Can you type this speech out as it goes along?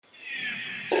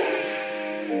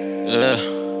yeah,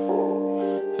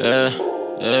 yeah,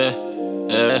 yeah,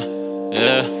 yeah,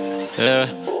 yeah, yeah.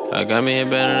 I got me a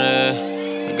better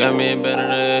day. I got me a better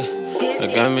day. I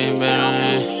got me a better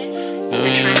day.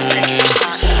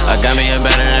 I got me a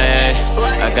better day.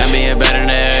 I got me a better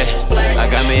day.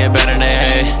 I got me a better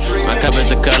day. My cup is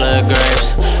the color of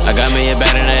grapes. I got me a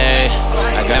better day.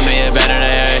 I got me a better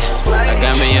day. I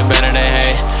got me a better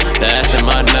day. The Aston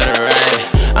another right.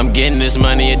 I'm getting this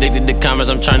money, addicted to commerce,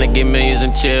 I'm trying to get millions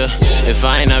and chill. If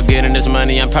I ain't out getting this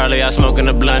money, I'm probably out smoking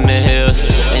a blunt in the hills.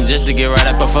 And just to get right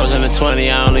up, I froze in the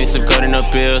 20, I don't need some codeine no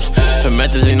pills.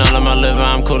 Promethazine all of my liver,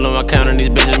 I'm cool on my counting these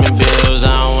Benjamin bills. I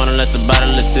don't wanna let the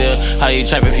bottle is sealed. How you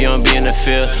trap if you don't be in the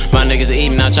field? My niggas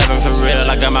eating, I'm trapping for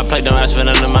real. I got my plate, don't ask for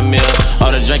none of my meal.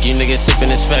 All the drink you niggas sipping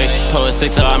is fake. Pour a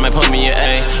 6 or I might pour me an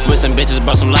A. With some bitches,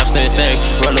 bought some lobster and steak.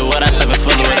 Roll the what I stuff it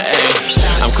full of with an A.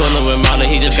 I'm coolin' with Marley,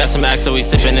 he just got some axe, so we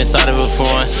sippin' inside of a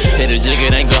foreign. Hit a jig,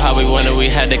 it ain't go how we wanted, we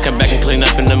had to come back and clean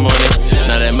up in the morning.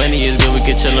 Now that money is good, we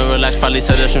can chill and relax, probably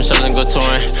set up some shows and go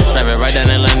touring. Driving right down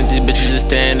Atlanta, these bitches is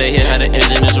staring, they hear how the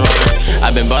engine is roaring.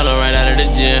 I been ballin' right out of the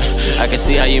gym, I can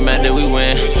see how you mad that we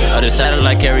win. All this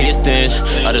satellite carry a stench,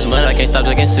 all this mud I can't stop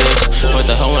taking sips. With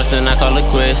the whole once then I call it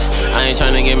quits, I ain't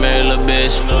tryna get married, little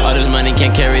bitch. All this money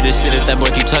can't carry this shit, if that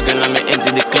boy keep talking, I'ma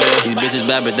empty the clip. These bitches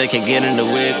bad but they can't get in the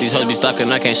whip, these hoes be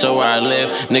stalking, I can't show where I live.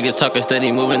 Niggas talking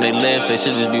steady, moving they lift, they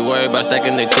should just be worried about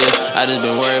stacking their chips. I just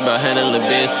been worried about handling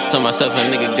biz. Told myself a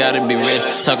nigga gotta be rich.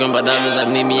 Talking about dollars, I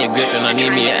need me a grip and I need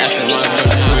me an Aston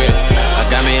grip. I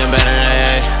got me a better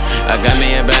day. I got me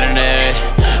a better day.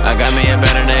 I got me a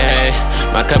better day.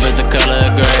 My cup is the color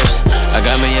of grapes. I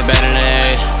got me a better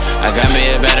day. I got me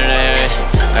a better day.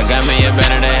 I got me a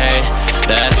better day.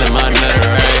 The Aston another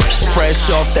race. Fresh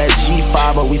off that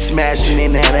G5, but we smashing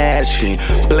in that Aston.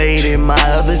 Blade in my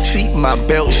other seat, my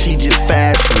belt she just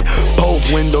fastened. Both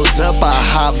windows up, I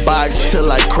hotbox till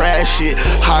I crash it.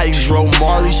 Hydro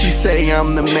Marley, she say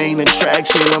I'm the main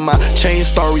attraction. When my chain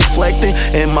start reflecting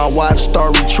and my watch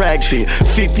start retracting.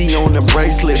 50 on the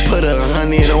bracelet, put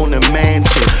 100 on the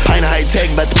mansion. Pint of high tech,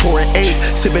 about to pour an 8.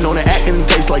 Sipping on the actin',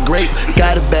 tastes like grape.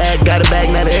 Got a bag,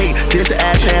 not an 8. This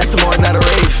Aston more, not a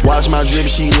rave. Watch my drip,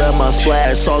 she love my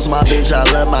splash. Sauce my bitch, I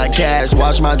love my cash.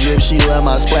 Watch my drip, she love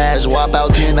my splash. Wop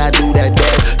out 10, I do that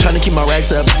dash. Tryna keep my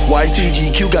racks up.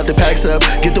 YCGQ got the packs up.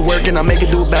 Get to work and I make it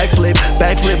do a backflip.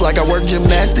 Backflip like I work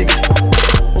gymnastics.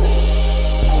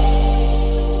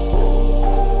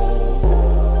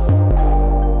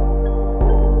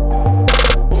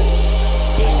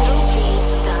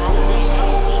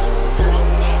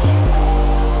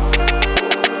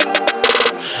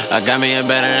 I got me a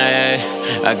better day.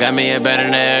 I got me a better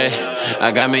day.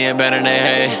 I got me a better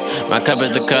day. My cup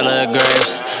is the color of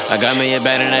grapes. I got me a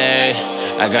better day.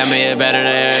 I got me a better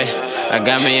day. I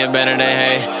got me a better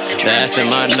day. The Aston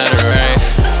another rave.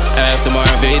 Aston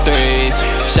V3s.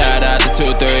 Shout out to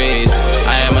 2 3s.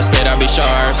 I am a Spade, I'll be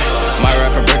sharp. My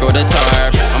rapper brick with a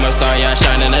tarp. I'm a star, yeah, I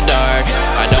shine in the dark.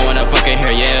 I don't wanna fucking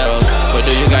hear yells. But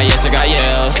do you got yes, I got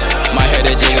yells. My head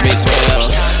is jigga be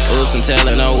swell. Oops, I'm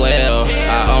telling no well.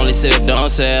 I only sip, don't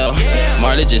sell.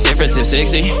 Marley just hit for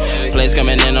 1060. Place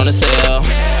coming in on the sale.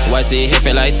 YC hit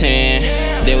for like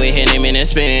 10. Then we hit him in and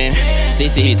spin.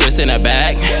 CC he twisting the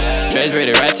back. Dre's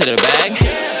braided right to the back.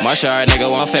 Martial art nigga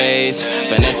one phase.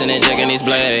 Finessing and jigging these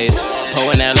blades.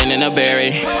 Pouring Allen in a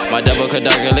berry. My double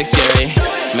cadarga look scary.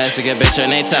 Mexican bitch, her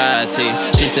name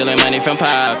Tati. She stealing money from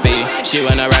Poppy. She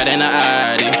wanna ride in a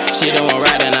Audi. She the one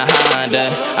riding a Honda.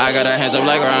 I got her hands up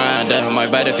like Rhonda.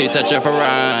 Might bite if he touch her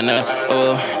piranha.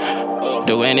 Ooh,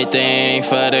 do anything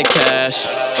for the cash.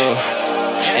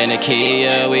 Ooh, in the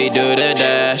Kia we do the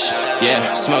dash.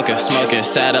 Yeah, smoking,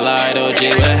 satellite OG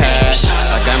with hash.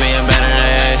 I got me a better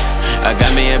day. I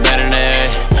got me a better day.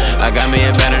 I got me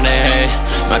a better day.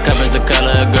 My cup is the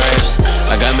color of grapes.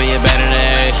 I got me a better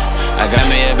day. I got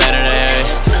me a better day.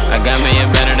 I got me a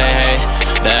better day.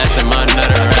 The Aston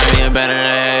another. I got me a better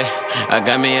day. I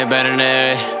got me a better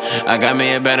day. I got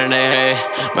me a better day.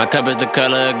 My cup is the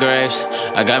color of grapes.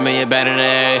 I got me a better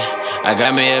day. I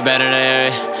got me a better day.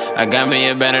 I got me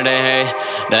a better day.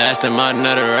 The Aston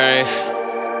another rave.